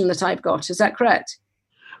misconception that I've got. Is that correct?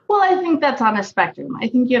 Well, I think that's on a spectrum. I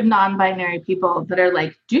think you have non-binary people that are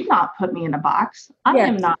like, do not put me in a box. I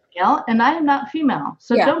am not male and I am not female.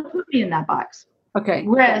 So don't put me in that box. Okay.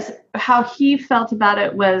 Whereas how he felt about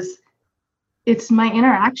it was, it's my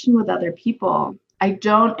interaction with other people. I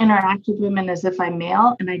don't interact with women as if I'm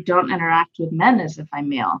male, and I don't interact with men as if I'm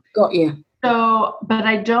male. Got you. So, but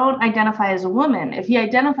I don't identify as a woman. If he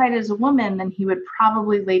identified as a woman, then he would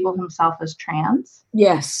probably label himself as trans.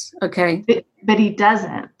 Yes. Okay. But he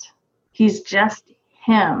doesn't. He's just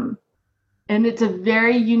him. And it's a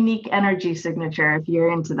very unique energy signature if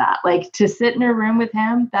you're into that. Like, to sit in a room with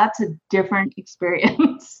him, that's a different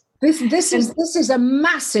experience. This is a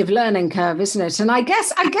massive learning curve, isn't it? And I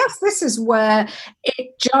guess this is where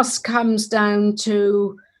it just comes down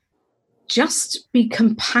to just be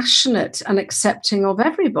compassionate and accepting of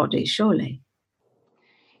everybody, surely.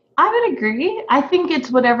 I would agree. I think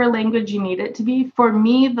it's whatever language you need it to be. For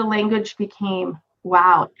me, the language became,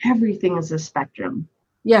 wow, everything is a spectrum.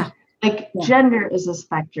 Yeah. Gender is a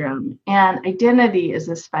spectrum, and identity is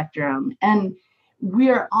a spectrum, and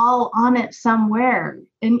we're all on it somewhere.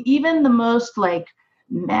 And even the most like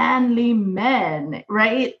manly men,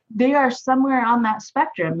 right? They are somewhere on that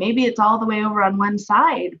spectrum. Maybe it's all the way over on one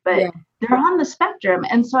side, but they're on the spectrum.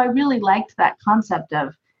 And so I really liked that concept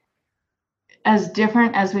of, as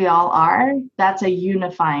different as we all are, that's a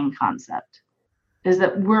unifying concept, is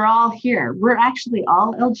that we're all here. We're actually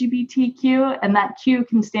all LGBTQ, and that Q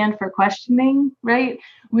can stand for questioning, right?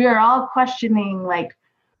 We are all questioning, like,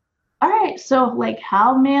 all right, so like,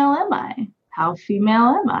 how male am I? How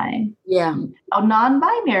female am I? Yeah. How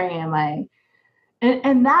non-binary am I?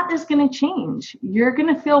 And that is going to change. You're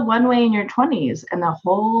going to feel one way in your 20s and a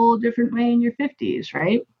whole different way in your 50s,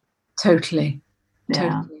 right? Totally.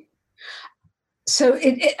 Yeah. Totally. So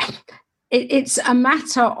it's a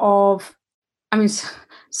matter of, I mean,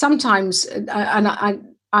 sometimes, and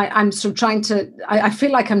I'm sort of trying to, I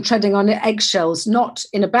feel like I'm treading on eggshells, not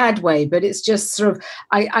in a bad way, but it's just sort of,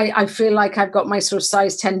 I feel like I've got my sort of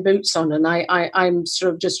size 10 boots on, and I'm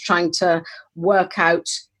sort of just trying to work out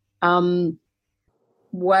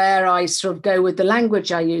where I sort of go with the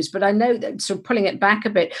language I use. But I know that, sort of pulling it back a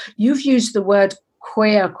bit, you've used the word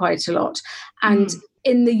queer quite a lot. And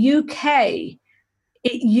in the UK,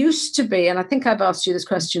 it used to be, and I think I've asked you this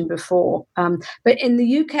question before, but in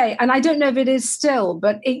the UK, and I don't know if it is still,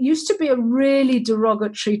 but it used to be a really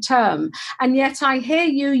derogatory term. And yet I hear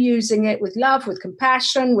you using it with love, with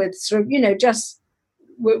compassion, with sort of, just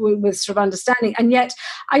with sort of understanding. And yet,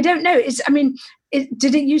 I don't know,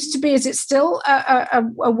 did it used to be, is it still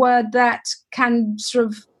a word that can sort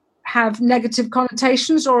of have negative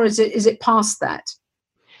connotations, or is it past that?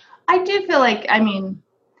 I do feel like,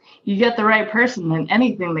 you get the right person and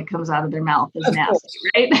anything that comes out of their mouth is nasty,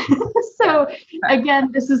 right? So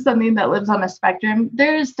again, this is something that lives on a spectrum.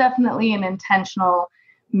 There is definitely an intentional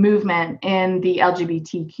movement in the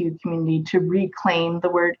LGBTQ community to reclaim the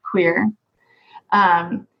word queer,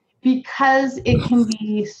 because it can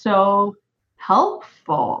be so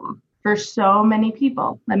helpful for so many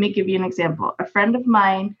people. Let me give you an example. A friend of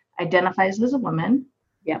mine identifies as a woman.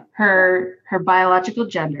 Yeah. Her biological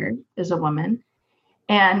gender is a woman.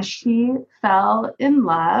 And she fell in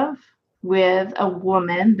love with a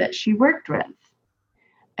woman that she worked with.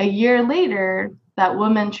 A year later, that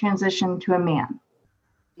woman transitioned to a man.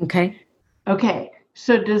 Okay.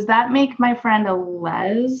 So does that make my friend a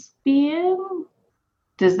lesbian?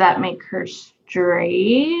 Does that make her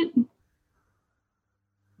straight?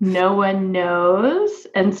 No one knows.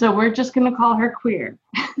 And so we're just going to call her queer.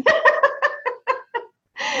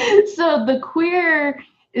 So the queer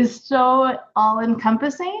is so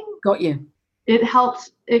all-encompassing. Got you. It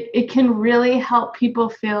helps, it can really help people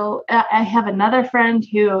feel. I have another friend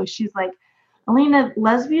who, she's like, Elena,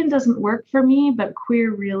 lesbian doesn't work for me, but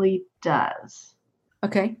queer really does.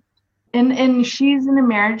 Okay. And she's in a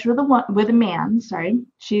marriage with a man, sorry.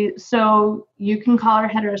 So you can call her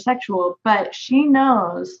heterosexual, but she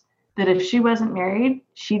knows that if she wasn't married,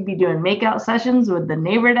 she'd be doing makeout sessions with the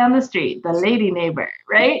neighbor down the street, the lady neighbor,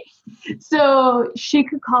 right? So she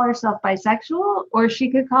could call herself bisexual, or she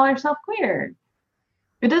could call herself queer.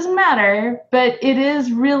 It doesn't matter, but it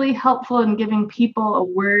is really helpful in giving people a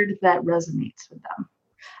word that resonates with them.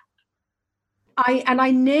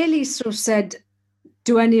 I nearly sort of said,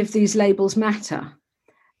 do any of these labels matter?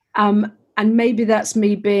 And maybe that's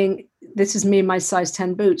me this is me in my size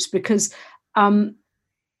 10 boots, because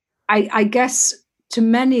I guess to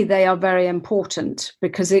many, they are very important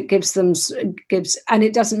because it gives, and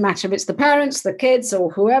it doesn't matter if it's the parents, the kids,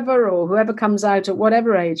 or whoever comes out at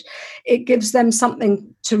whatever age, it gives them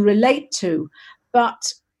something to relate to.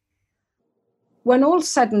 But when all's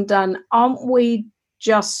said and done, aren't we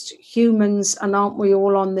just humans, and aren't we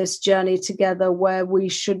all on this journey together where we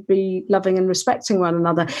should be loving and respecting one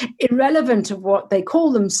another, irrelevant of what they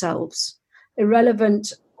call themselves,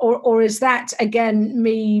 irrelevant, or is that, again,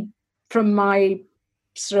 me from my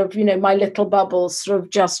sort of, my little bubble, sort of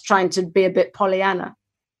just trying to be a bit Pollyanna?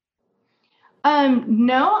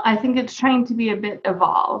 No, I think it's trying to be a bit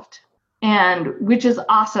evolved, and which is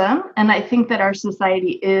awesome. And I think that our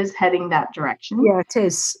society is heading that direction. Yeah, it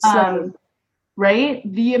is. Right?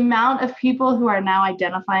 The amount of people who are now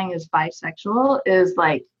identifying as bisexual is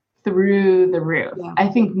like through the roof. Yeah. I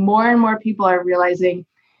think more and more people are realizing,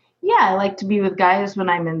 yeah, I like to be with guys when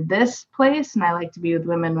I'm in this place, and I like to be with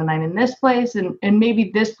women when I'm in this place, and maybe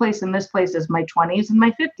this place and this place is my 20s and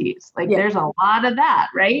my 50s. Like, there's a lot of that,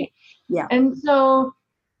 right? Yeah. And so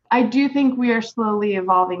I do think we are slowly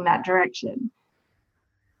evolving that direction.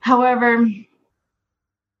 However,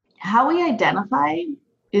 how we identify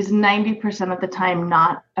is 90% of the time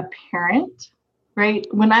not apparent, right?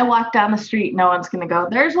 When I walk down the street, no one's going to go,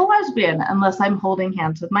 there's a lesbian, unless I'm holding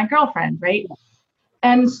hands with my girlfriend, right? Yeah.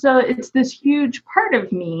 And so it's this huge part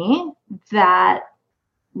of me that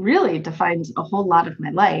really defines a whole lot of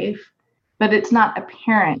my life, but it's not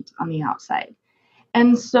apparent on the outside.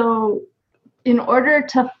 And so in order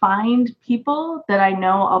to find people that I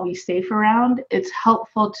know I'll be safe around, it's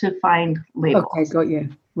helpful to find labels. Okay, got you.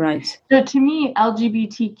 Right. So to me,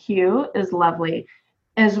 LGBTQ is lovely,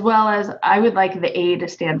 as well as I would like the A to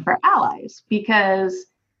stand for allies, because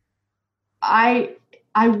I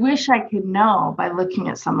wish I could know by looking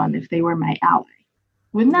at someone if they were my ally.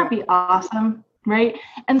 Wouldn't that be awesome? Right?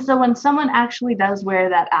 And so when someone actually does wear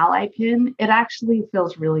that ally pin, it actually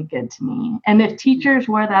feels really good to me. And if teachers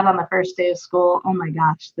wore that on the first day of school, oh my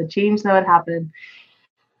gosh, the change that would happen.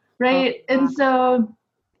 Right? And so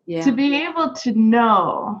to be able to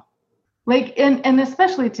know, like, and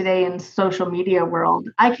especially today in social media world,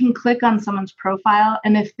 I can click on someone's profile,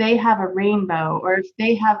 and if they have a rainbow, or if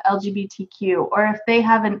they have LGBTQ, or if they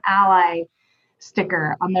have an ally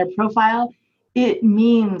sticker on their profile, it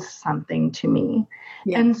means something to me.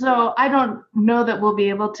 Yeah. And so I don't know that we'll be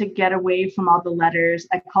able to get away from all the letters,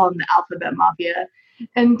 I call them the alphabet mafia,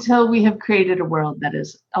 until we have created a world that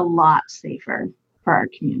is a lot safer for our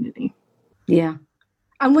community. Yeah.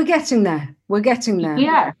 And we're getting there. We're getting there. We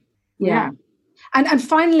are. Yeah. And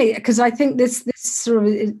finally, because I think this sort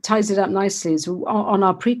of it ties it up nicely, is on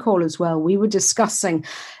our pre-call as well, we were discussing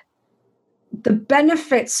the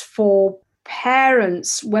benefits for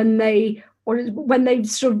parents when they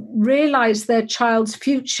sort of realize their child's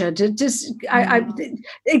future. I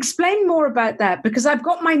explain more about that, because I've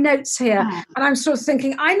got my notes here and I'm sort of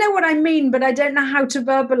thinking, I know what I mean, but I don't know how to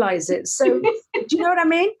verbalize it. So do you know what I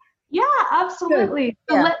mean? Yeah, absolutely.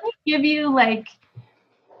 Good. So let me give you, like,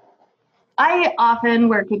 I often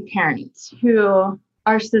work with parents who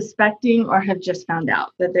are suspecting or have just found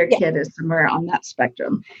out that their kid is somewhere on that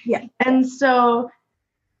spectrum. Yeah. And so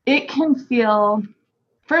it can feel,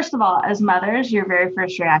 first of all, as mothers, your very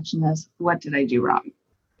first reaction is, what did I do wrong?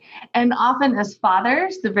 And often as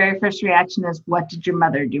fathers, the very first reaction is, what did your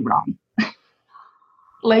mother do wrong?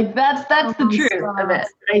 Like, that's the truth of it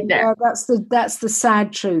right there. Yeah, that's the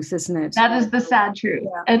sad truth, isn't it? That is the sad truth.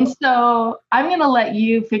 Yeah. And so I'm going to let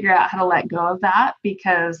you figure out how to let go of that,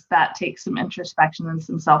 because that takes some introspection and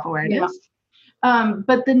some self-awareness. Yeah.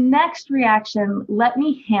 But the next reaction, let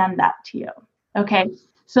me hand that to you. Okay.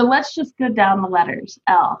 So let's just go down the letters.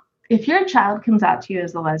 L. If your child comes out to you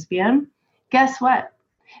as a lesbian, guess what?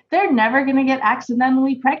 They're never going to get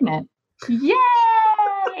accidentally pregnant. Yay!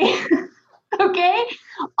 Okay.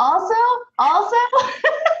 Also,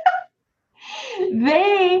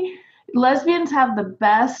 lesbians have the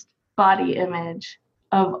best body image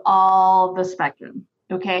of all the spectrum.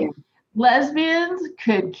 Okay. Yeah. Lesbians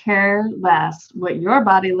could care less what your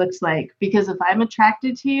body looks like, because if I'm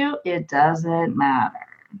attracted to you, it doesn't matter.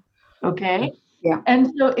 Okay. Yeah.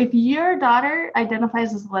 And so if your daughter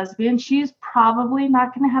identifies as a lesbian, she's probably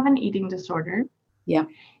not going to have an eating disorder. Yeah.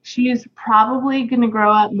 She is probably going to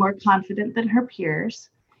grow up more confident than her peers.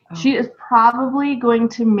 Oh. She is probably going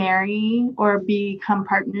to marry or become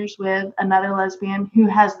partners with another lesbian who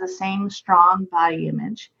has the same strong body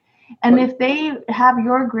image. And if they have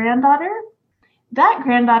your granddaughter, that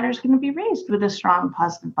granddaughter is going to be raised with a strong,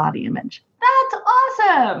 positive body image. That's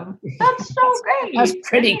awesome. That's so great. That's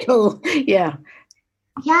pretty cool. Yeah.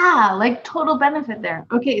 Yeah, like total benefit there.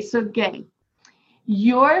 Okay, so gay.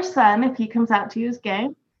 Your son, if he comes out to you as gay,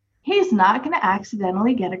 he's not going to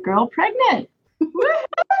accidentally get a girl pregnant.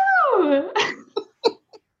 Woohoo!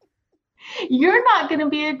 You're not going to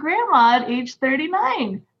be a grandma at age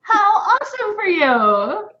 39. How awesome for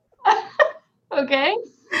you. Okay.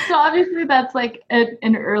 So obviously that's like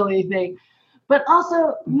an early thing. But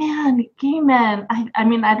also, man, gay men, I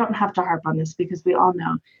mean, I don't have to harp on this because we all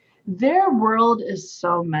know their world is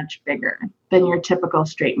so much bigger than your typical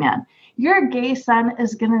straight man. Your gay son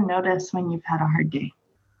is going to notice when you've had a hard day.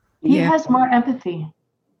 He has more empathy.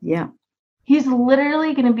 Yeah. He's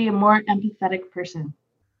literally going to be a more empathetic person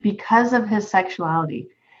because of his sexuality.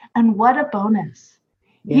 And what a bonus.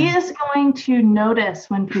 Yeah. He is going to notice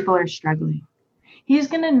when people are struggling. He's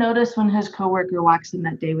going to notice when his coworker walks in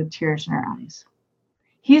that day with tears in her eyes.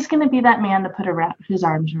 He's going to be that man to put his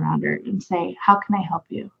arms around her and say, how can I help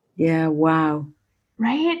you? Yeah, wow.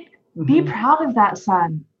 Right? Mm-hmm. Be proud of that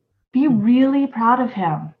son. Be really proud of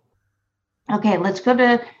him. Okay, let's go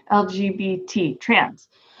to LGBT, trans.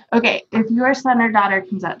 Okay, if your son or daughter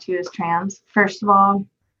comes out to you as trans, first of all,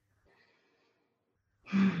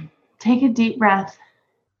 take a deep breath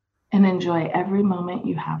and enjoy every moment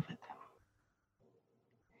you have with them.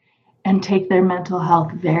 And take their mental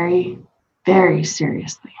health very, very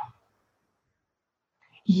seriously.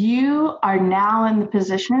 You are now in the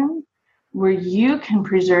position where you can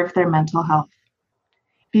preserve their mental health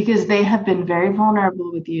because they have been very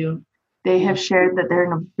vulnerable with you. They have shared that they're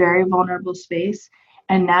in a very vulnerable space.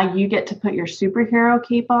 And now you get to put your superhero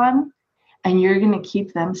cape on and you're going to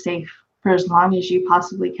keep them safe for as long as you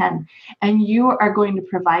possibly can. And you are going to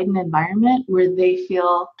provide an environment where they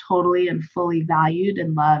feel totally and fully valued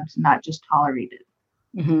and loved, not just tolerated.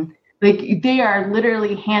 Mm-hmm. Like they are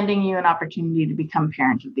literally handing you an opportunity to become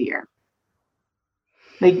parent of the year.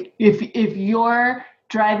 Like if your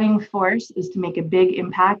driving force is to make a big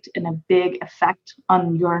impact and a big effect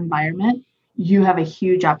on your environment, you have a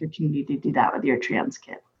huge opportunity to do that with your trans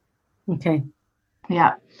kid. Okay.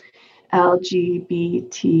 Yeah.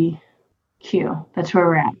 LGBTQ. That's where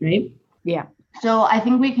we're at, right? Yeah. So I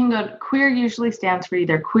think we can go to queer usually stands for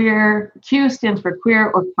either queer, Q stands for queer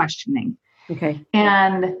or questioning. Okay.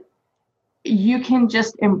 And you can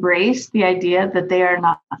just embrace the idea that they are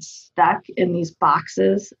not stuck in these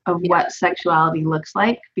boxes of what sexuality looks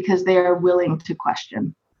like because they are willing to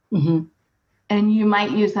question. Mm-hmm. And you might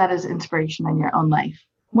use that as inspiration in your own life.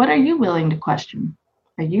 What are you willing to question?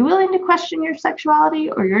 Are you willing to question your sexuality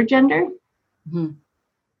or your gender? Mm-hmm.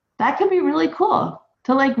 That could be really cool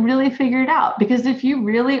to like really figure it out. Because if you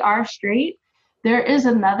really are straight, there is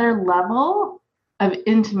another level of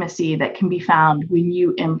intimacy that can be found when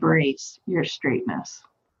you embrace your straightness.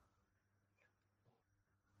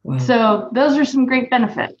 Wow. So those are some great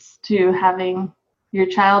benefits to having your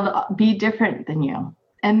child be different than you.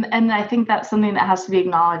 And I think that's something that has to be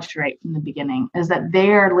acknowledged right from the beginning, is that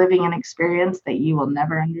they are living an experience that you will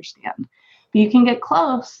never understand. But you can get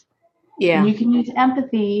close. Yeah. And you can use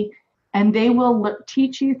empathy, and they will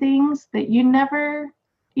teach you things that you never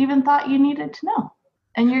even thought you needed to know.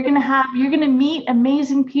 And you're going to meet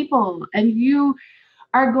amazing people, and you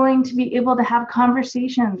are going to be able to have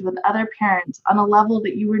conversations with other parents on a level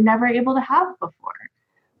that you were never able to have before.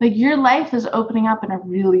 Like your life is opening up in a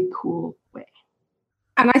really cool way.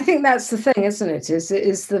 And I think that's the thing, isn't it?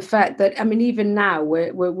 Is the fact that, I mean, even now,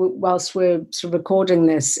 whilst we're sort of recording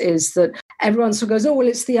this, is that everyone sort of goes, oh, well,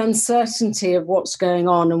 it's the uncertainty of what's going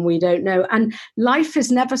on and we don't know. And life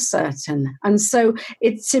is never certain. And so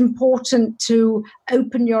it's important to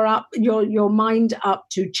open your mind up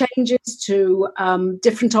to changes, to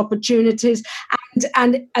different opportunities.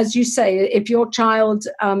 And as you say, if your child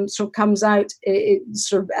sort of comes out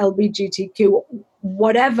sort of LGBTQ,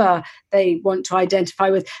 whatever they want to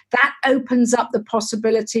identify with, that opens up the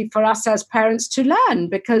possibility for us as parents to learn,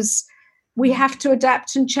 because we have to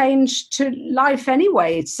adapt and change to life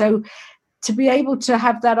anyway. So to be able to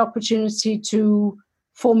have that opportunity to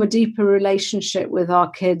form a deeper relationship with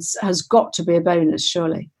our kids has got to be a bonus,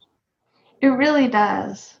 surely. It really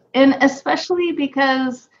does. And especially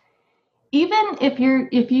because even if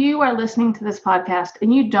you are listening to this podcast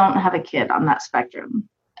and you don't have a kid on that spectrum,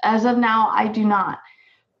 as of now, I do not,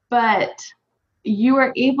 but you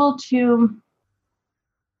are able to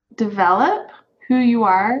develop who you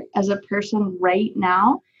are as a person right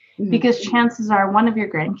now, because chances are one of your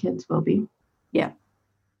grandkids will be. Yeah.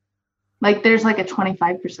 Like there's like a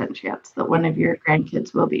 25% chance that one of your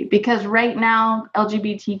grandkids will be, because right now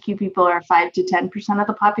LGBTQ people are 5 to 10% of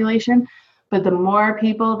the population. But the more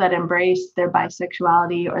people that embrace their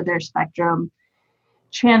bisexuality or their spectrum,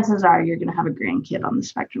 chances are you're going to have a grandkid on the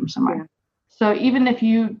spectrum somewhere. Yeah. So even if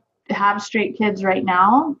you have straight kids right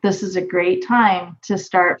now, this is a great time to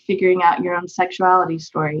start figuring out your own sexuality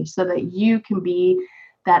story so that you can be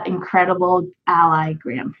that incredible ally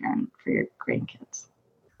grandparent for your grandkids.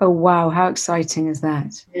 Oh, wow. How exciting is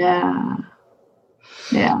that? Yeah.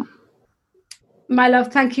 Yeah. My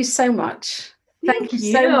love, thank you so much. Thank you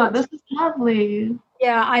so much. This is lovely.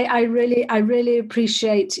 Yeah, I really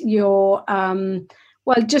appreciate your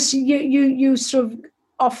just you sort of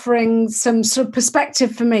offering some sort of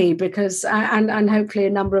perspective for me, because and hopefully a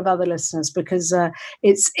number of other listeners, because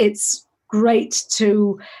it's great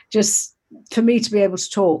to just for me to be able to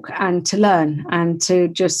talk and to learn and to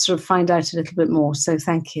just sort of find out a little bit more. So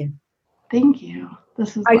thank you. Thank you.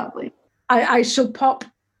 This is lovely. I shall pop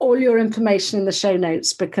all your information in the show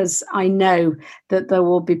notes, because I know that there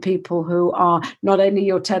will be people who are not only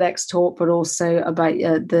your TEDx talk, but also about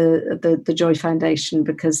the Joy Foundation,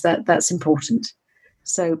 because that's important.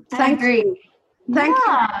 So thank you. Thank you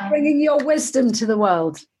for bringing your wisdom to the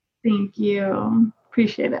world. Thank you.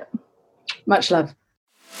 Appreciate it. Much love.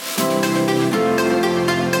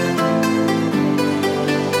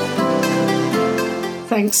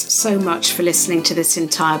 Thanks so much for listening to this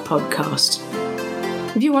entire podcast.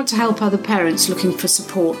 If you want to help other parents looking for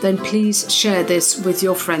support, then please share this with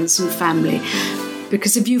your friends and family,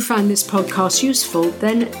 because if you found this podcast useful,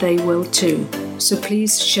 then they will too. So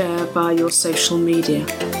please share via your social media.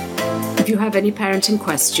 If you have any parenting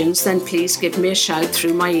questions, then please give me a shout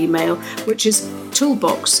through my email, which is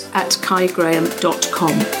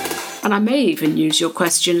toolbox@kaigraham.com. And I may even use your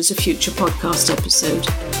question as a future podcast episode.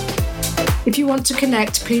 If you want to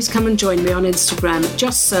connect, please come and join me on Instagram.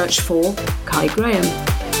 Just search for Kai Graham.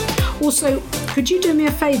 Also, could you do me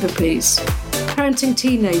a favour, please? Parenting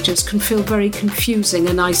teenagers can feel very confusing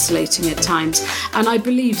and isolating at times, and I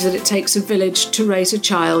believe that it takes a village to raise a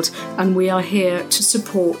child, and we are here to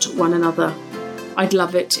support one another. I'd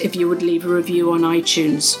love it if you would leave a review on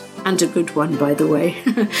iTunes, and a good one, by the way,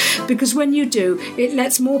 because when you do, it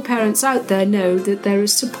lets more parents out there know that there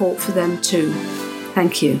is support for them too.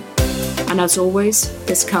 Thank you. And as always,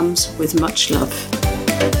 this comes with much love.